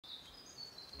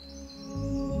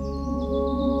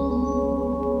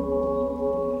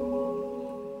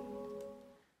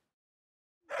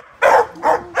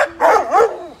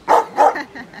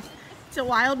a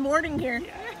wild morning here.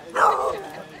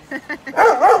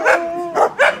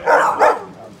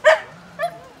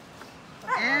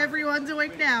 Everyone's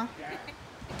awake now.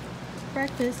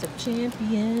 Breakfast of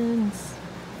champions.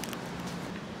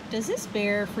 Does this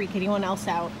bear freak anyone else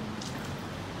out?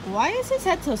 Why is his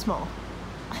head so small?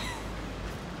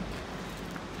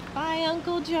 Bye,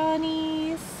 Uncle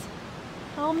Johnny's.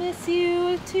 I'll miss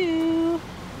you too.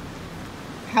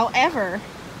 However,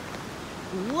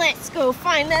 let's go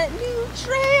find that new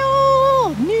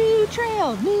trail. New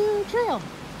trail, new trail.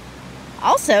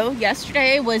 Also,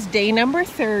 yesterday was day number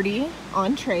 30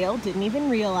 on trail. Didn't even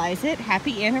realize it.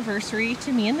 Happy anniversary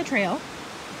to me and the trail.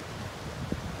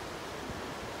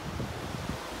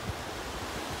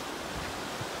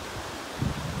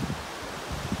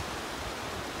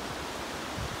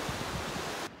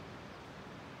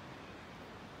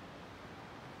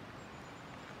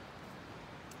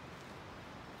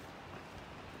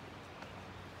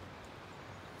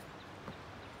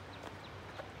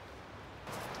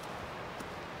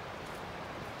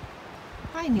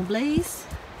 Hi, New Blaze.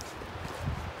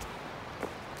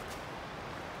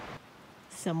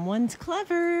 Someone's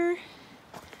clever.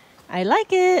 I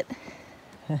like it.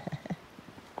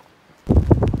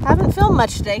 Haven't filmed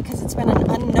much today because it's been an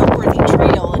unnoteworthy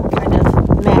trail and kind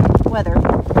of meh weather.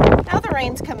 Now the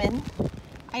rain's come in.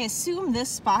 I assume this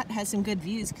spot has some good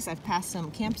views because I've passed some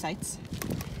campsites.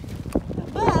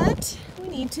 But we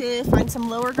need to find some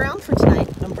lower ground for tonight.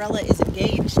 Umbrella is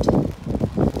engaged.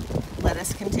 Let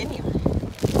us continue.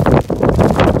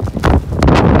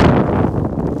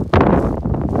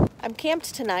 I'm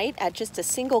camped tonight at just a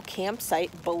single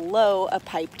campsite below a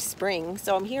piped spring,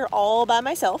 so I'm here all by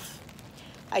myself.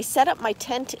 I set up my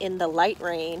tent in the light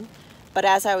rain, but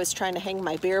as I was trying to hang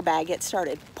my bear bag, it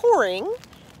started pouring,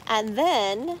 and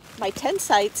then my tent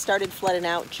site started flooding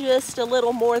out just a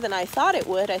little more than I thought it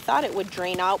would. I thought it would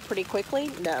drain out pretty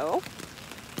quickly. No.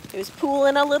 It was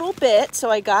pooling a little bit, so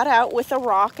I got out with a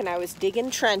rock and I was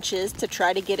digging trenches to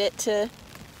try to get it to,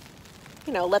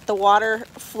 you know, let the water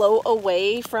flow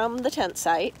away from the tent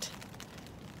site.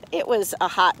 It was a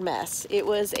hot mess. It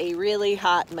was a really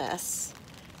hot mess.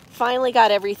 Finally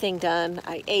got everything done.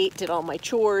 I ate, did all my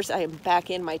chores. I am back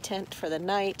in my tent for the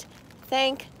night.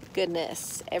 Thank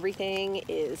goodness. Everything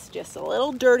is just a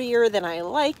little dirtier than I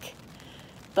like,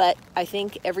 but I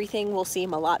think everything will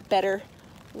seem a lot better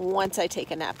once I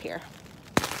take a nap here.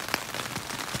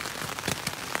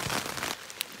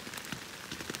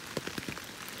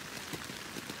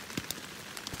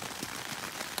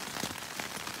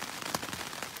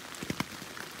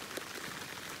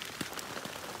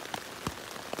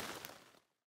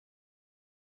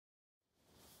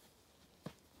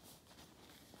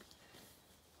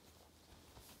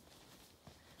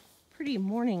 Pretty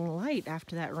morning light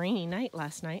after that rainy night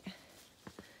last night.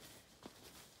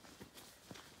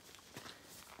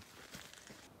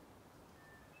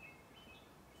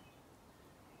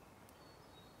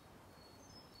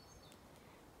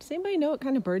 Does anybody know what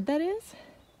kind of bird that is?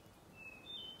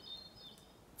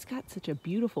 It's got such a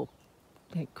beautiful,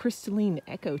 like, crystalline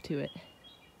echo to it.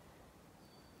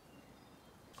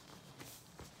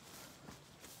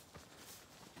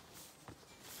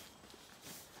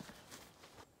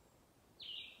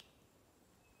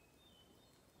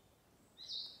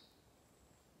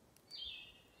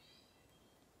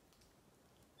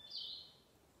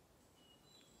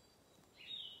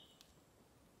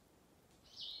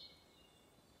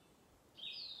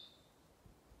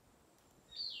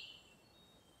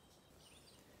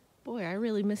 Boy, I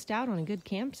really missed out on a good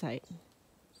campsite.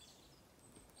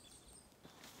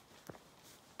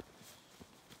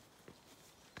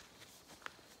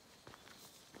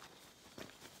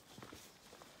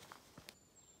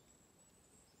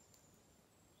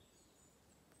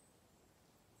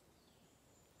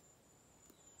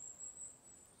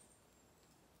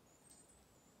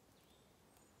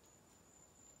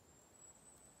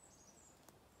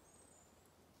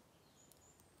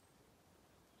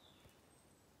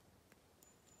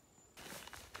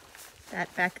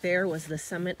 That back there was the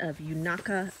summit of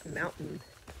Unaka Mountain.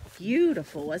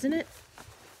 Beautiful, wasn't it?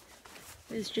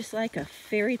 It was just like a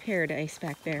fairy paradise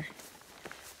back there.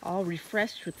 All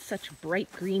refreshed with such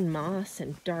bright green moss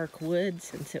and dark wood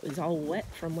since it was all wet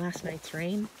from last night's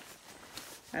rain.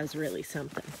 That was really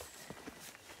something.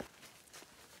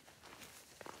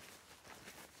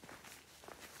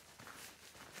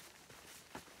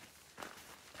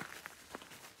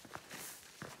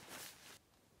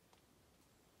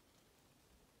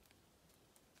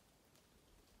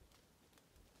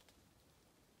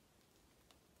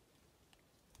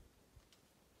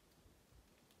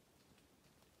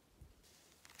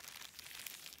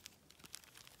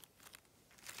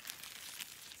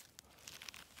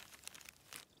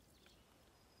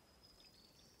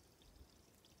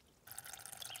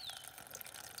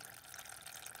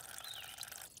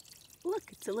 Look,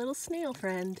 it's a little snail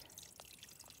friend.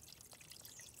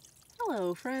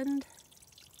 Hello, friend.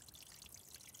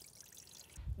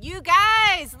 You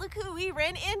guys, look who we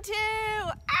ran into!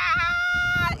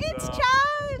 Ah, it's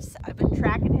Chives! I've been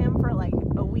tracking him for like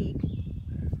a week.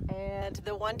 And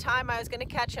the one time I was gonna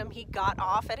catch him, he got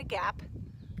off at a gap.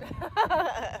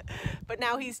 But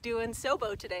now he's doing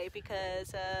Sobo today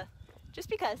because, just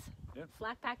because. Yeah.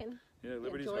 Slack packing. Yeah,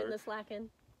 Liberty's enjoying hard. the slacking.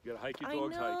 You gotta hike your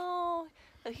dog's hike. I know.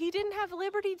 He didn't have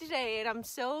Liberty today, and I'm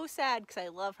so sad because I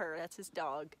love her. That's his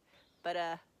dog. But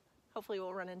hopefully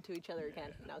we'll run into each other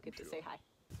again, and I'll get to say hi.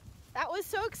 That was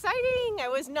so exciting. I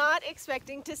was not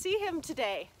expecting to see him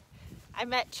today. I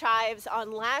met Chives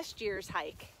on last year's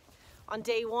hike. On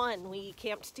day one, we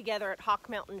camped together at Hawk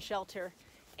Mountain Shelter,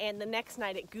 and the next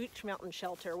night at Gooch Mountain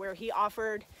Shelter, where he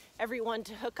offered everyone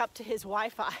to hook up to his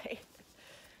Wi-Fi.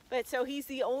 But so he's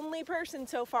the only person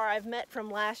so far I've met from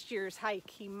last year's hike.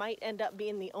 He might end up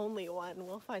being the only one.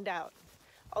 We'll find out.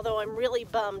 Although I'm really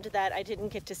bummed that I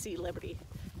didn't get to see Liberty.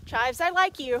 Chives, I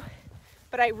like you,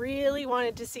 but I really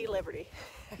wanted to see Liberty.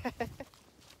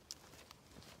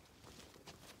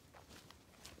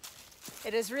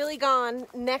 It has really gone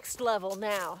next level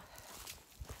now.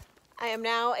 I am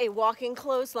now a walking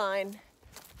clothesline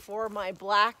for my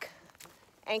black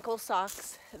ankle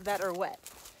socks that are wet.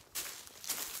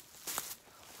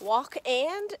 Walk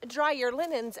and dry your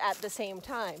linens at the same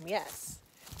time, yes.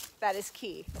 That is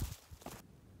key.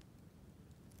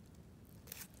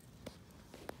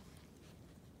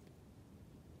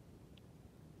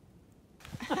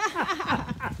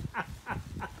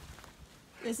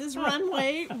 This is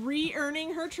Runway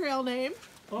re-earning her trail name.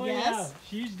 Oh yes. Yeah,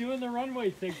 she's doing the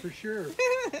Runway thing for sure.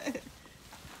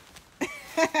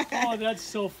 Oh, that's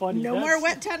so funny. No more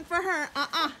wet tent for her.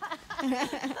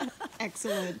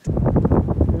 Excellent.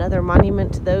 Another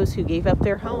monument to those who gave up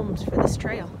their homes for this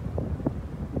trail.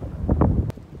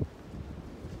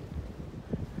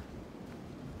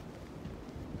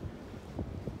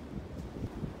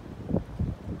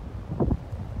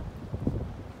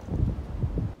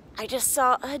 I just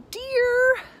saw a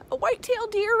deer, a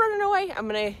white-tailed deer running away. I'm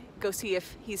gonna go see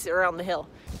if he's around the hill.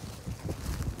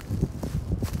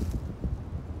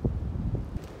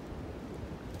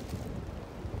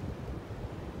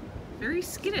 Very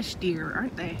skittish deer,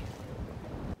 aren't they?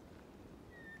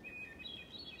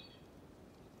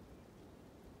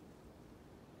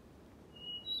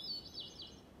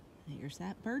 There's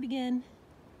that bird again.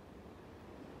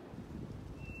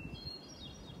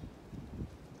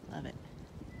 Love it.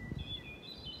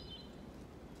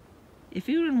 If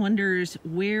anyone wonders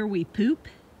where we poop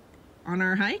on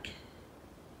our hike,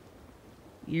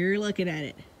 you're looking at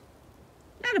it.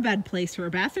 Not a bad place for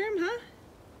a bathroom, huh?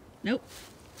 Nope.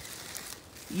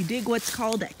 You dig what's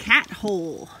called a cat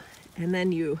hole, and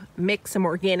then you mix some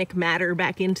organic matter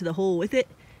back into the hole with it.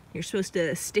 You're supposed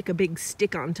to stick a big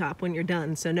stick on top when you're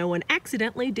done, so no one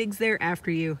accidentally digs there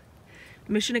after you.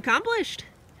 Mission accomplished.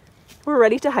 We're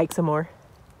ready to hike some more.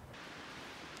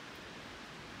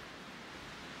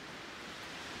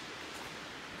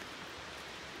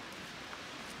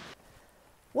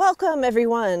 Welcome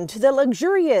everyone to the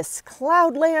luxurious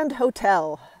Cloudland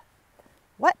Hotel.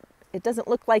 What? It doesn't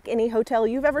look like any hotel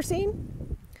you've ever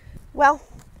seen? Well,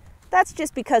 that's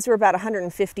just because we're about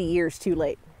 150 years too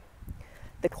late.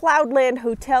 The Cloudland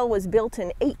Hotel was built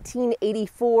in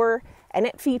 1884, and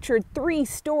it featured 3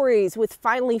 stories with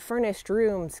finely furnished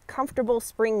rooms, comfortable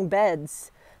spring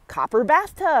beds, copper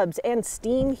bathtubs, and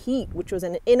steam heat, which was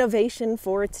an innovation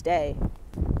for its day.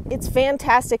 Its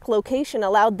fantastic location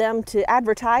allowed them to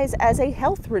advertise as a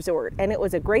health resort, and it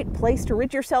was a great place to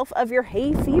rid yourself of your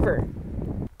hay fever.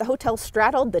 The hotel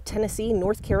straddled the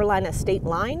Tennessee-North Carolina state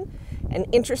line. An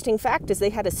interesting fact is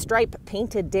they had a stripe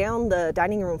painted down the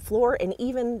dining room floor and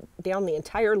even down the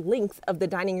entire length of the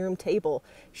dining room table,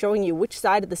 showing you which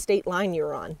side of the state line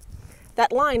you're on.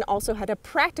 That line also had a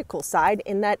practical side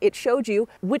in that it showed you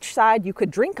which side you could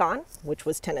drink on, which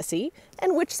was Tennessee,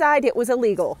 and which side it was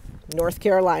illegal, North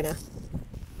Carolina.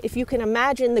 If you can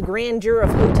imagine the grandeur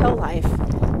of hotel life,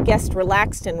 guests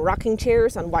relaxed in rocking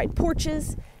chairs on wide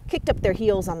porches, kicked up their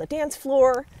heels on the dance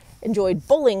floor, enjoyed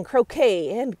bowling, croquet,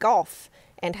 and golf,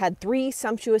 and had 3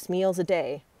 sumptuous meals a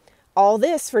day. All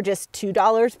this for just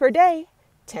 $2 per day,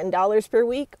 $10 per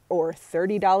week, or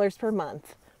 $30 per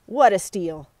month. What a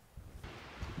steal.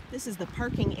 This is the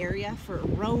parking area for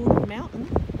Roan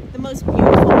Mountain, the most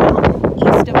beautiful mountain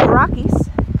east of the Rockies.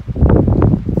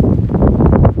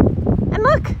 And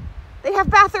look, they have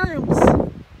bathrooms.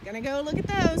 Gonna go look at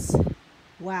those.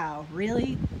 Wow,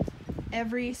 really?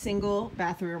 Every single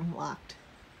bathroom locked.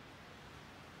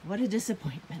 What a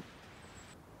disappointment.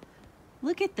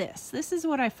 Look at this. This is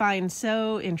what I find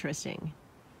so interesting.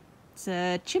 It's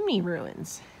chimney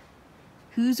ruins.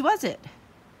 Whose was it?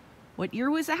 What year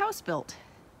was the house built?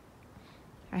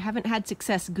 I haven't had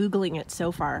success Googling it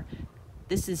so far.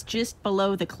 This is just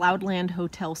below the Cloudland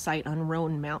Hotel site on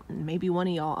Roan Mountain. Maybe one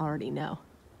of y'all already know.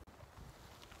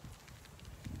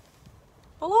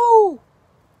 Hello!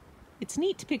 It's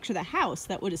neat to picture the house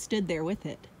that would have stood there with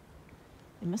it.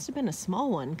 It must have been a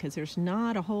small one because there's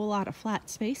not a whole lot of flat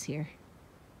space here.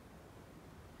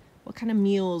 What kind of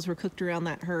meals were cooked around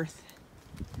that hearth?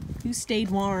 Who stayed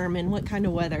warm and what kind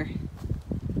of weather?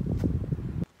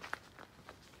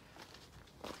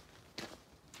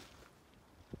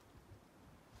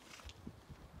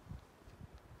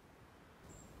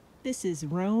 This is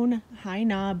Roan High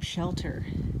Knob Shelter.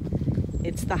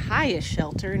 It's the highest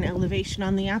shelter in elevation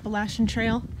on the Appalachian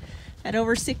Trail at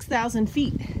over 6,000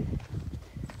 feet.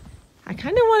 I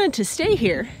kind of wanted to stay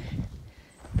here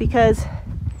because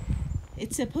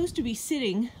it's supposed to be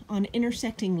sitting on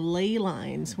intersecting ley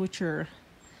lines, which are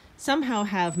somehow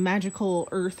have magical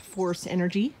earth force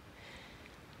energy.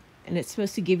 And it's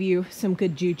supposed to give you some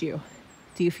good juju.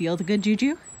 Do you feel the good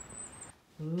juju?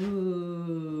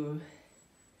 Ooh.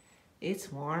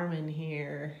 It's warm in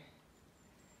here.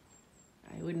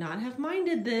 I would not have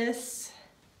minded this.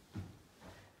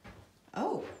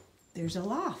 Oh, there's a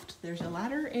loft. There's a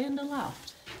ladder and a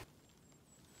loft.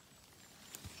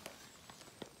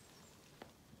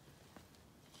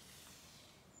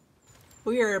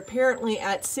 We are apparently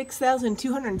at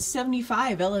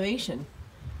 6,275 elevation.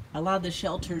 A lot of the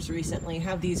shelters recently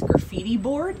have these graffiti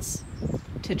boards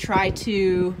to try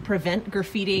to prevent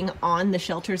graffitiing on the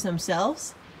shelters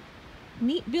themselves.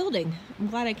 Neat building. I'm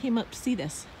glad I came up to see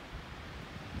this.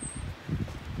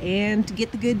 And to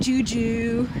get the good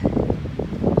juju.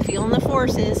 Feeling the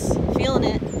forces. Feeling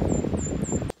it.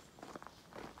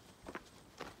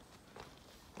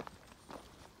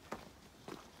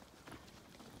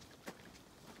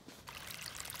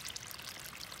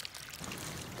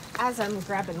 As I'm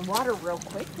grabbing water real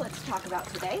quick, let's talk about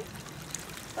today.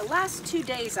 The last 2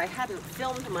 days I hadn't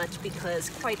filmed much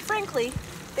because, quite frankly,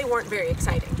 they weren't very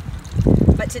exciting.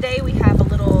 But today we have a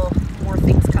little more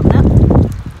things coming up.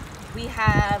 We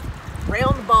have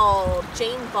round bald,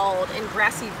 Jane bald, and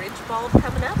grassy ridge bald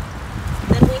coming up.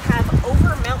 Then we have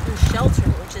Overmountain Shelter,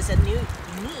 which is a new,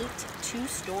 neat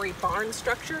 2-story barn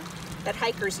structure that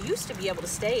hikers used to be able to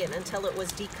stay in until it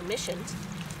was decommissioned.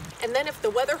 And then if the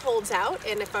weather holds out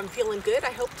and if I'm feeling good,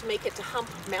 I hope to make it to Hump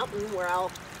Mountain where I'll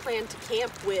plan to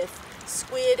camp with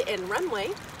Squid and Runway,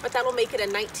 but that'll make it a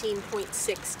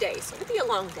 19.6 day, so it'll be a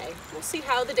long day. We'll see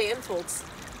how the day unfolds.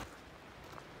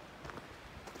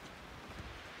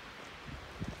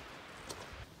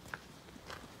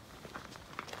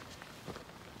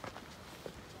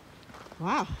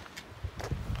 Wow.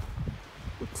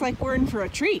 Looks like we're in for a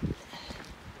treat.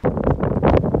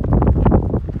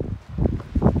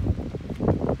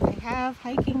 I have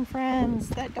hiking friends.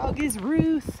 That dog is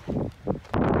Ruth.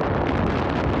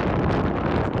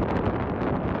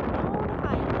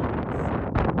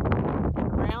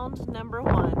 Number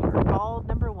one, or bald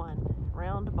number one,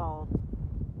 round bald.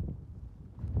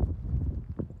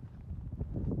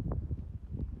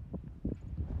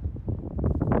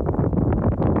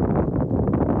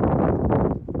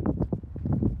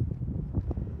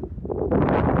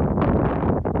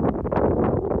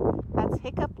 That's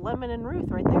Hiccup, Lemon, and Ruth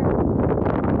right there.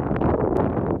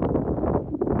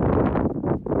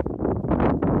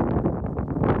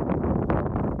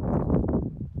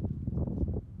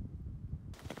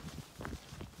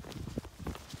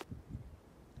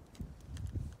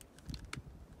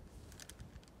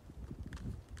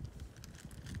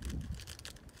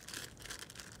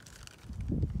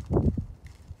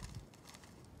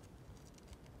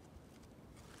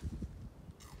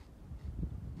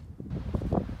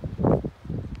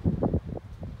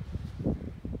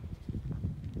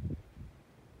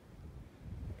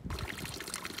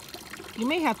 You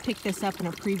may have picked this up in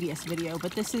a previous video,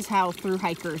 but this is how through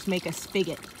hikers make a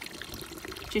spigot.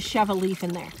 Just shove a leaf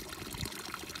in there.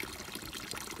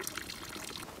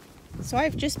 So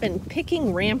I've just been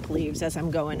picking ramp leaves as I'm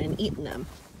going and eating them.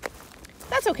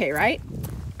 That's okay, right?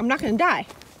 I'm not gonna die,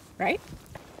 right?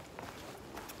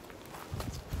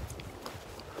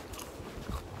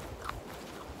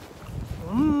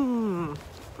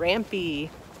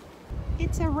 Rampy.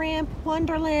 It's a ramp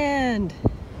wonderland.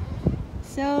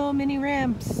 So many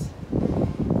ramps.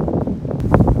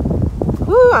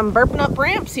 Whew, I'm burping up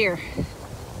ramps here.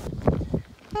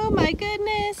 Oh my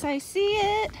goodness, I see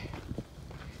it.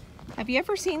 Have you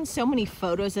ever seen so many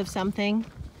photos of something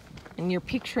and you're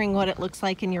picturing what it looks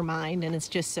like in your mind and it's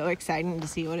just so exciting to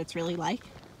see what it's really like?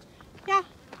 Yeah,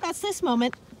 past this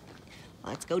moment.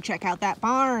 Let's go check out that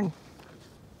barn.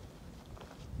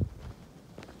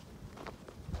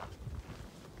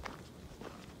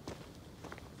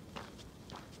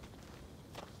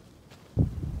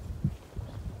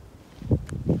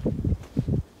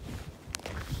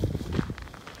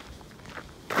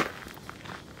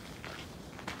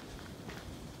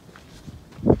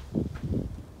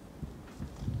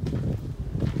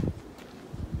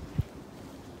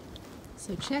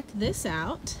 So check this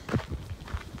out.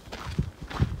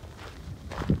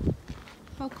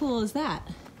 How cool is that?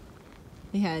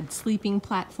 They had sleeping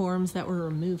platforms that were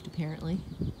removed apparently.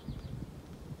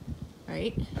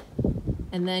 Right?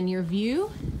 And then your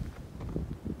view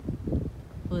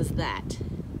was that.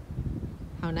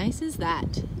 How nice is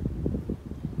that?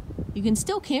 You can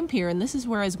still camp here, and this is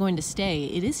where I was going to stay.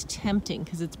 It is tempting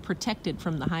because it's protected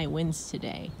from the high winds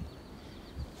today.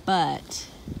 But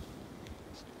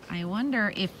I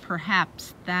wonder if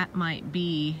perhaps that might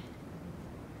be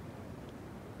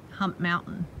Hump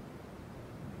Mountain.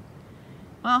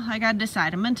 Well, I gotta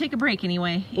decide. I'm gonna take a break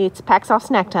anyway. It's Packs Off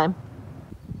snack time.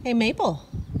 Hey, Maple.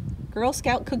 Girl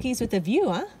Scout cookies with a view,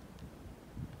 huh?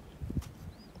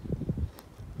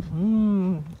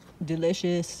 Mmm,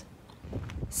 delicious.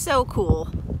 So cool.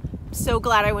 So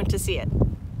glad I went to see it.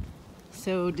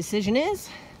 So decision is,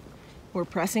 we're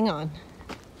pressing on.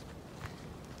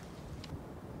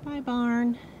 Bye,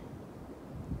 barn.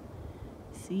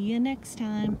 See you next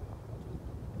time.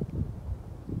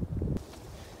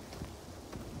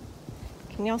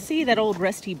 Can y'all see that old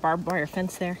rusty barbed wire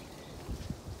fence there?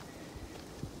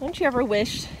 Don't you ever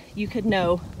wish you could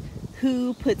know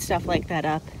who put stuff like that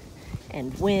up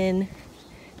and when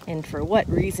and for what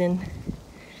reason?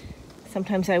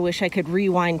 Sometimes I wish I could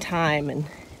rewind time and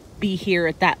be here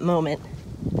at that moment.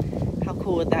 How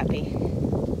cool would that be?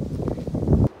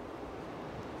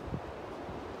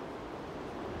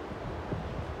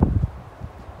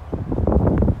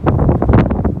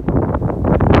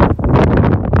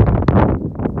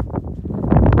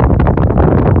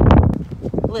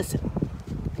 Listen,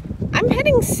 I'm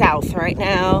heading south right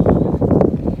now,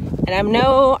 and I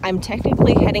know I'm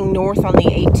technically heading north on the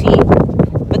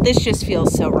 18th, but this just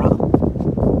feels so wrong.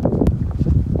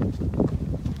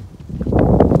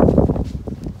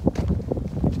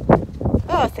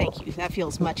 Oh, thank you. That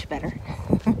feels much better.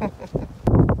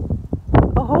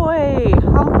 Ahoy,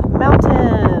 Hump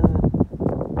Mountain!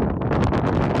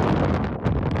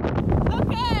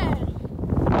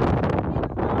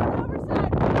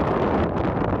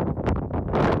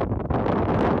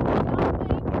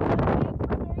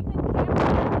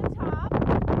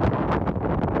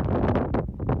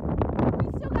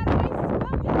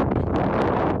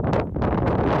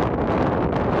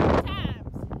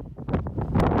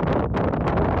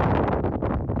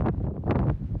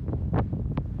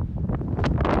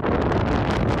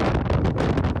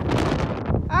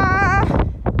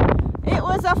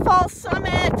 False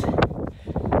summit.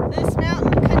 This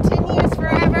mountain continues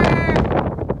forever.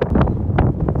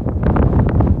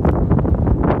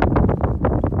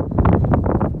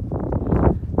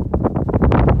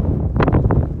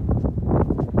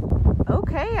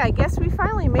 Okay, I guess we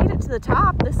finally made it to the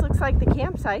top. This looks like the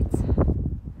campsites.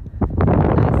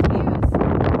 Nice views.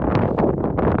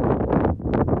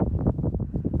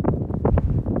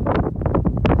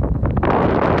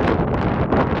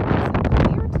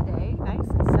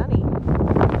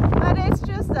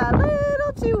 A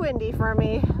little too windy for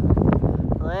me.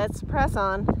 Let's press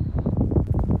on.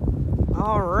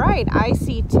 All right, I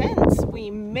see tents. We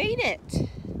made it.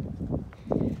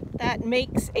 That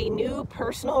makes a new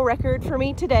personal record for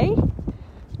me today.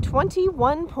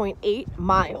 21.8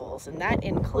 miles, and that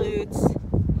includes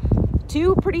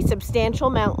 2 pretty substantial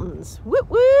mountains. Whoop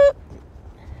whoop!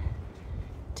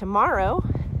 Tomorrow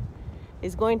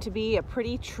is going to be a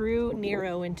pretty true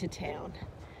Nero into town.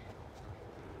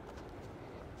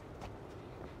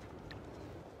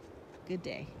 Good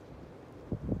day.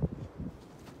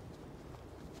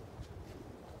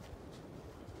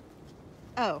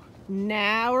 Oh,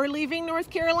 now we're leaving North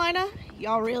Carolina?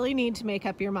 Y'all really need to make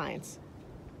up your minds.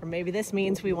 Or maybe this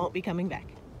means we won't be coming back.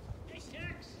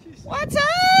 What's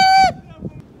up?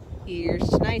 Here's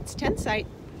tonight's tent site.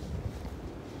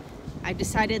 I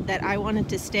decided that I wanted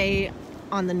to stay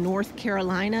on the North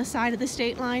Carolina side of the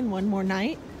state line one more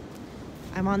night.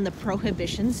 I'm on the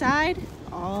prohibition side.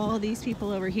 All these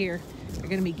people over here are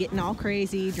gonna be getting all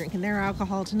crazy, drinking their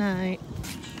alcohol tonight.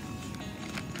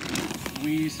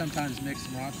 We sometimes mix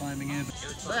some rock climbing in.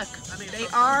 Look, they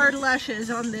are lushes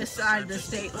on this side of the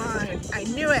state line. I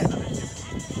knew it.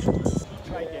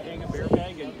 Tried to hang a bear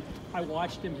bag and I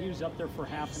watched him. He was up there for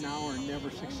half an hour and never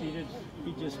succeeded.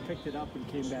 He just picked it up and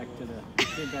came back to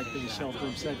the shelter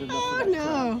and set it up. Oh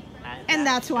no! And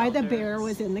that's why the bear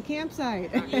was in the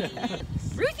campsite.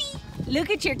 Ruthie, look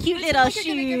at your cute little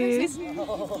shoes.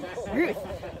 Ruth.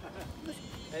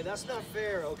 Hey, that's not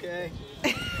fair, okay?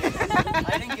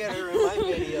 I didn't get her in my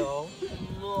video.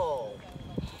 No.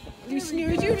 You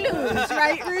snooze, you lose,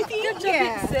 right, Ruthie?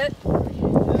 Yeah. Sit.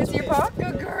 Is your paw?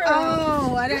 Good girl.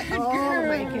 Oh, what a, oh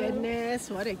my goodness,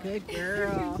 what a good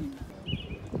girl.